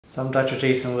So I'm Dr.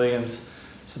 Jason Williams.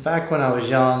 So back when I was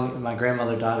young and my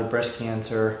grandmother died of breast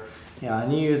cancer, I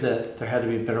knew that there had to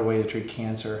be a better way to treat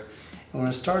cancer. And when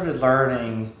I started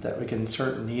learning that we can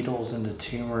insert needles into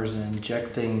tumors and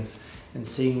inject things, and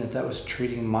seeing that that was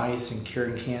treating mice and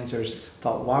curing cancers, I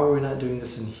thought, why were we not doing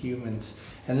this in humans?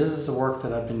 And this is the work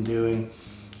that I've been doing.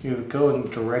 Going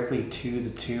directly to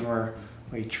the tumor.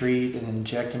 We treat and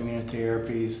inject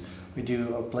immunotherapies. We do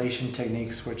ablation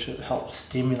techniques which help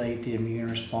stimulate the immune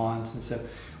response. And so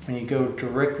when you go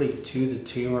directly to the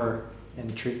tumor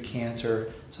and treat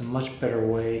cancer, it's a much better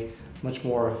way, much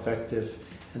more effective.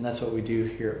 And that's what we do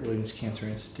here at Williams Cancer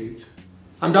Institute.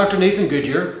 I'm Dr. Nathan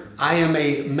Goodyear. I am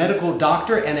a medical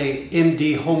doctor and a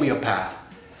MD homeopath.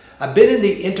 I've been in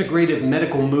the integrative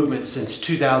medical movement since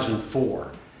 2004.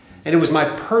 And it was my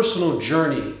personal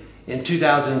journey in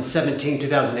 2017,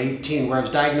 2018, where I was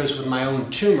diagnosed with my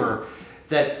own tumor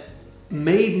that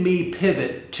made me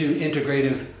pivot to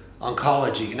integrative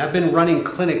oncology. And I've been running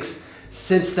clinics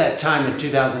since that time in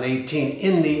 2018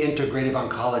 in the integrative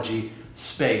oncology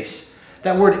space.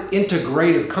 That word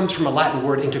integrative comes from a Latin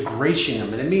word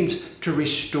integrationum, and it means to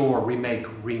restore, remake,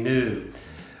 renew.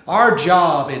 Our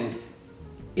job in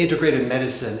integrative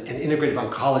medicine and integrative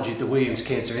oncology at the Williams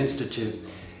Cancer Institute,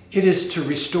 it is to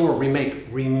restore, remake,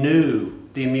 renew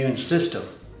the immune system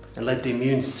and let the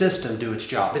immune system do its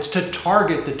job. It's to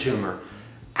target the tumor,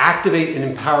 activate and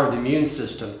empower the immune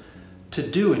system to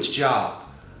do its job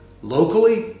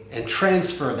locally and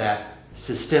transfer that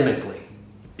systemically.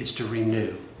 It's to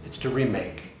renew, it's to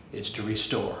remake, it's to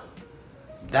restore.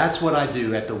 That's what I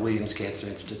do at the Williams Cancer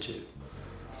Institute.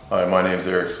 Hi, my name is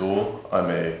Eric Sewell. I'm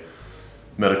a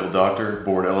medical doctor,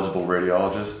 board-eligible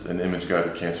radiologist, and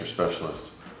image-guided cancer specialist.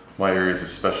 My areas of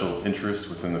special interest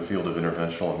within the field of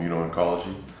interventional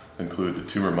immuno-oncology include the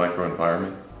tumor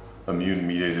microenvironment,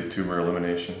 immune-mediated tumor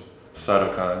elimination,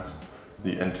 cytokines,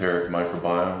 the enteric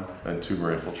microbiome, and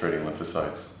tumor-infiltrating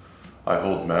lymphocytes. I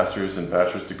hold master's and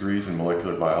bachelor's degrees in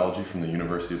molecular biology from the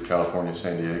University of California,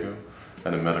 San Diego,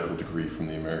 and a medical degree from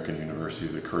the American University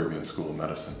of the Caribbean School of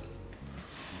Medicine.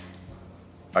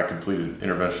 I completed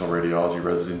interventional radiology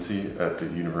residency at the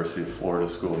University of Florida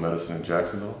School of Medicine in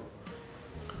Jacksonville.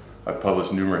 I've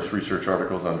published numerous research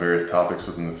articles on various topics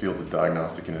within the fields of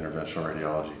diagnostic and interventional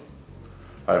radiology.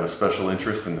 I have a special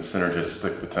interest in the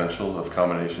synergistic potential of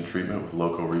combination treatment with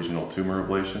local regional tumor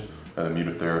ablation and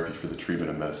immunotherapy for the treatment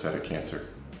of metastatic cancer.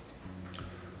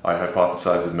 I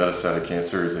hypothesize that metastatic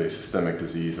cancer is a systemic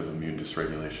disease of immune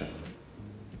dysregulation.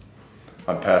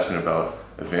 I'm passionate about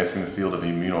advancing the field of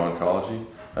immuno-oncology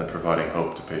and providing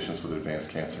hope to patients with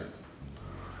advanced cancer.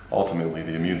 Ultimately,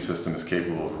 the immune system is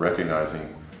capable of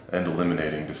recognizing and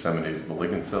eliminating disseminated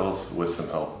malignant cells with some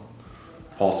help.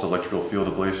 Pulsed electrical field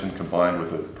ablation combined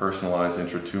with a personalized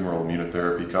intratumoral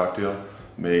immunotherapy cocktail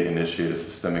may initiate a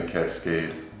systemic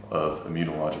cascade of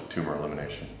immunologic tumor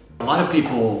elimination. A lot of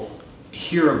people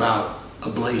hear about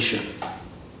ablation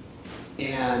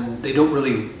and they don't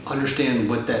really understand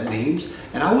what that means.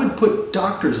 And I would put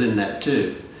doctors in that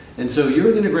too. And so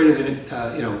you're an integrative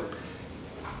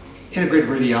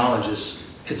radiologist.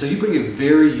 And so you bring a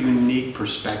very unique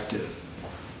perspective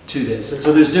to this. And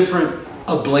so there's different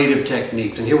ablative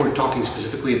techniques. And here we're talking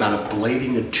specifically about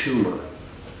ablating a tumor.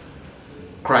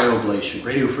 Cryoablation,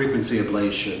 radiofrequency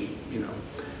ablation,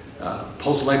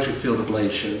 pulse electric field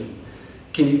ablation.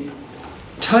 Can you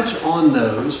touch on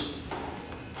those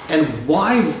and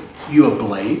why you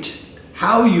ablate,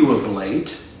 how you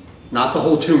ablate, not the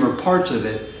whole tumor, parts of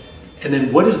it, and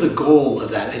then what is the goal of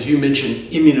that? As you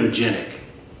mentioned, immunogenic.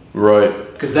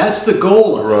 Right. Because that's the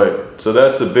goal of it. Right. So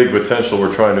that's the big potential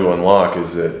we're trying to unlock,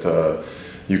 is that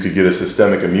you could get a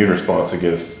systemic immune response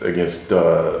against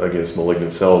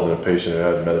malignant cells in a patient who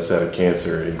had metastatic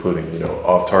cancer, including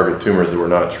off-target tumors that were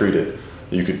not treated.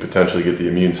 You could potentially get the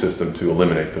immune system to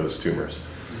eliminate those tumors.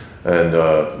 And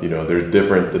there's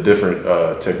the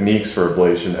different techniques for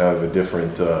ablation have a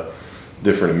different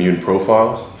immune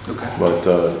profiles. Okay. But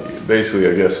basically,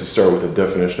 I guess you start with a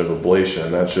definition of ablation,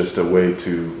 and that's just a way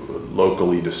to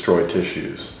locally destroy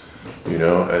tissues,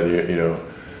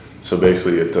 so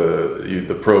basically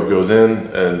the probe goes in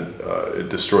and it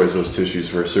destroys those tissues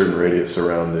for a certain radius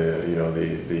around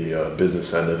the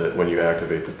business end of it when you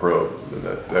activate the probe, and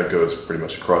that goes pretty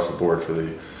much across the board for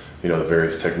the the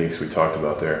various techniques we talked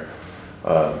about there.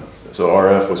 So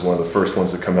RF was one of the first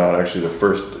ones to come out. Actually, the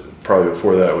first, probably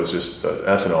before that, was just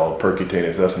ethanol,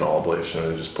 percutaneous ethanol ablation,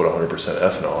 and just put 100%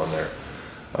 ethanol in there.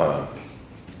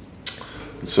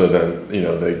 So then,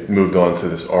 they moved on to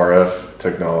this RF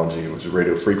technology, which is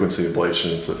radiofrequency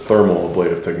ablation. It's a thermal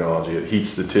ablative technology. It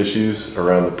heats the tissues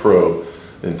around the probe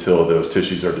until those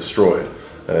tissues are destroyed.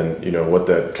 And what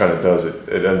that kind of does,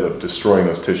 it ends up destroying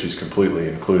those tissues completely,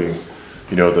 including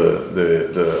the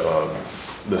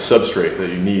substrate that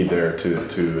you need there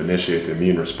to initiate the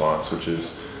immune response, which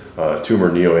is tumor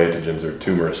neoantigens or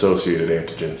tumor associated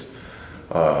antigens.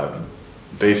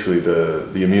 Basically,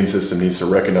 the immune system needs to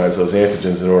recognize those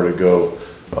antigens in order to go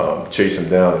chase them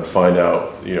down and find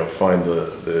the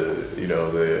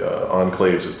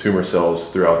enclaves of tumor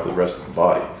cells throughout the rest of the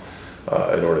body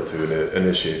in order to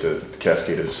initiate the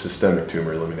cascade of systemic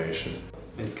tumor elimination.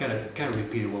 It's kind of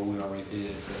repeated what we already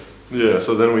did. But. Yeah,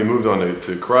 so then we moved on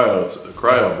to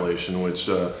cryoablation, which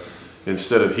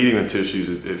instead of heating the tissues,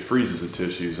 it freezes the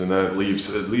tissues, and that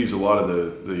leaves a lot of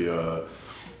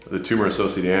the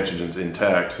tumor-associated antigens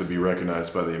intact to be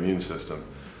recognized by the immune system.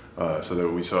 So that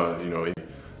we saw,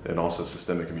 and also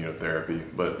systemic immunotherapy.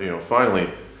 But finally,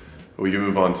 we can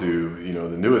move on to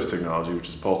the newest technology, which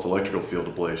is pulsed electrical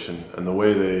field ablation. And the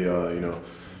way they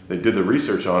did the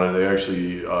research on it, they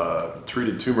actually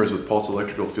treated tumors with pulsed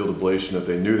electrical field ablation that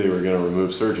they knew they were going to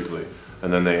remove surgically,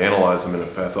 and then they analyzed them in a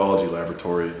pathology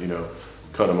laboratory.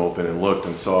 Cut them open and looked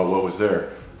and saw what was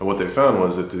there. And what they found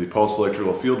was that the pulsed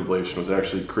electrical field ablation was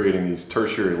actually creating these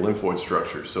tertiary lymphoid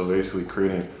structures. So basically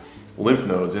creating lymph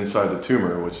nodes inside the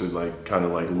tumor, which is kind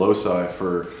of like loci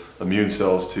for immune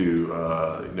cells to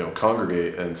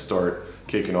congregate and start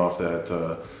kicking off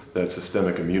that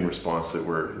systemic immune response that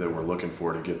we're looking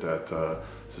for to get that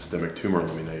systemic tumor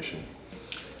elimination.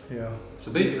 Yeah.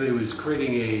 So basically, it was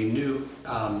creating a new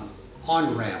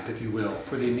on-ramp, if you will,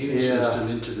 for the immune system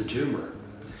into the tumor.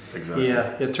 Exactly.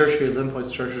 Yeah, tertiary lymphoid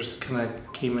structures kind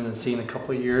of came in the scene a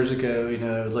couple of years ago,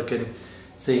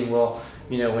 seeing,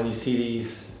 when you see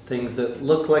these things that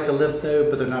look like a lymph node,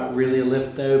 but they're not really a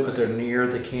lymph node, but they're near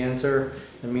the cancer,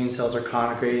 immune cells are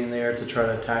congregating there to try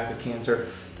to attack the cancer,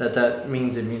 that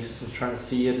means the immune system's trying to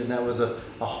see it, and that was a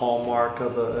hallmark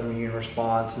of an immune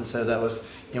response. And so that was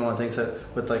one of the things that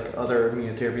with other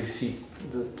immunotherapies, you see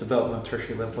the development of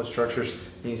tertiary lymphoid structures,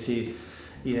 and you see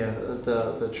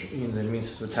the immune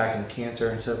system attacking the cancer.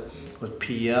 And so with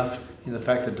PEF, the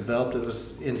fact that it developed, it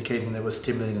was indicating that it was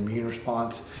stimulating the immune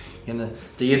response. And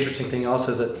the interesting thing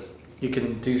also is that you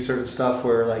can do certain stuff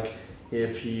where,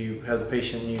 if you have the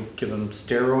patient and you give them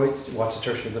steroids, watch the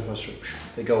tertiary lymphoid structures,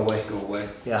 they go away.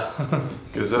 Yeah.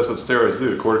 Because that's what steroids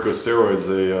do. Corticosteroids,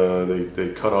 they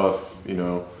cut off,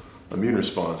 immune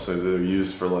response. So they're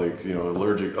used for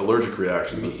allergic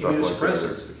reactions and stuff like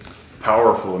that.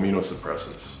 Powerful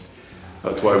immunosuppressants.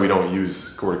 That's why we don't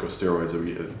use corticosteroids.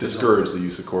 We discourage the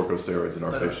use of corticosteroids in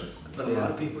our patients. But a lot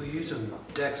of people use them.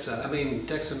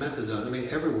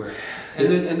 Dexamethasone. Everywhere. And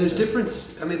there's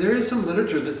difference. There is some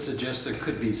literature that suggests there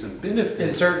could be some benefit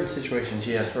in certain situations.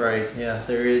 Yeah, right. Yeah,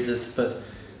 there is this, but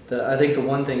I think the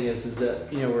one thing is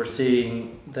that we're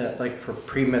seeing that for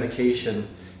pre-medication,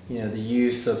 the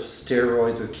use of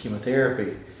steroids with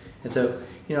chemotherapy, and so.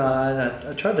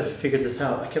 I tried to figure this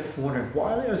out. I kept wondering,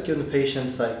 why are they always giving the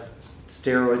patients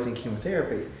steroids and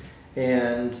chemotherapy?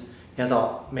 And I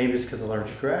thought maybe it's because of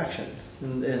allergic reactions.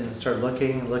 And started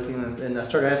looking, and I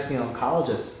started asking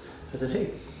oncologists. I said,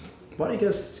 hey, why do you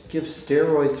guys give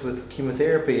steroids with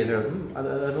chemotherapy? And they're I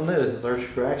don't know, is it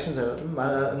allergic reactions?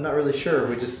 I'm not really sure.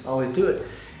 We just always do it.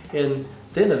 And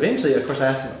then eventually, of course, I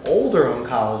asked an older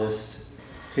oncologist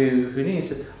who knew. He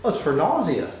said, oh, it's for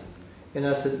nausea. And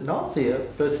I said, nausea?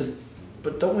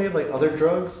 But don't we have other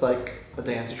drugs like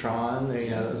ondansetron,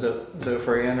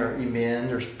 Zofran or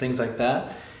Emin or things like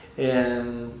that?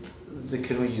 And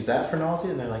can we use that for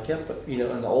nausea? And they're like, yep, but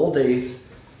in the old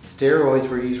days, steroids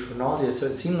were used for nausea. So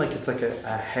it seemed like it's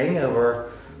a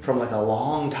hangover from a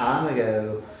long time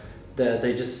ago that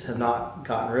they just have not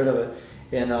gotten rid of it.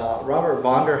 And Robert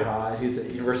Vonderheide, who's at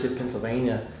the University of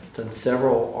Pennsylvania, done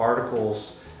several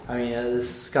articles.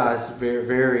 This guy's very,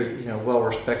 very, well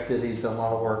respected. He's done a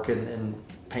lot of work in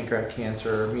pancreatic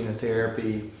cancer,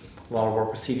 immunotherapy, a lot of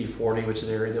work with CD40, which is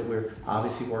an area that we're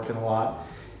obviously working a lot.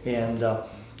 And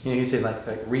he said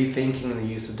rethinking the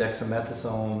use of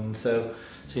dexamethasone. So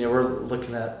we're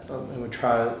looking at and we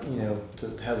try to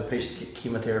have the patients get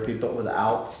chemotherapy, but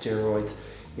without steroids.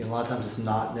 A lot of times it's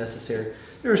not necessary.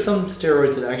 There are some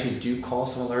steroids that actually do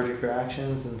cause some allergic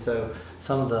reactions, and so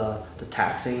some of the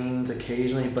taxanes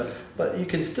occasionally, but you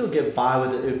can still get by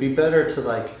with it. It would be better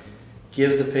to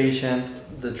give the patient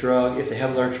the drug if they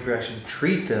have allergic reaction,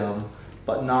 treat them,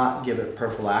 but not give it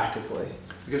prophylactically.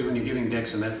 Because when you're giving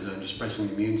dexamethasone, you're suppressing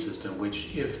the immune system,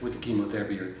 which if with the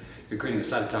chemotherapy you're creating a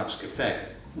cytotoxic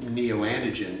effect,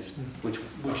 neoantigens, which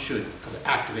should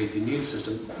activate the immune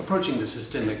system, approaching the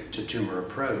systemic to tumor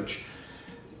approach.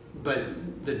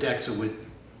 But the DEXA would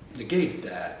negate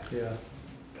that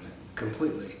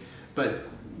completely. But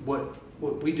what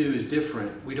what we do is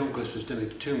different. We don't go systemic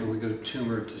to tumor, we go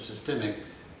tumor to systemic.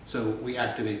 So we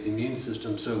activate the immune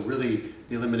system. So really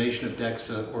the elimination of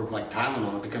DEXA or like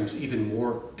Tylenol becomes even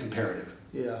more imperative.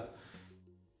 Yeah.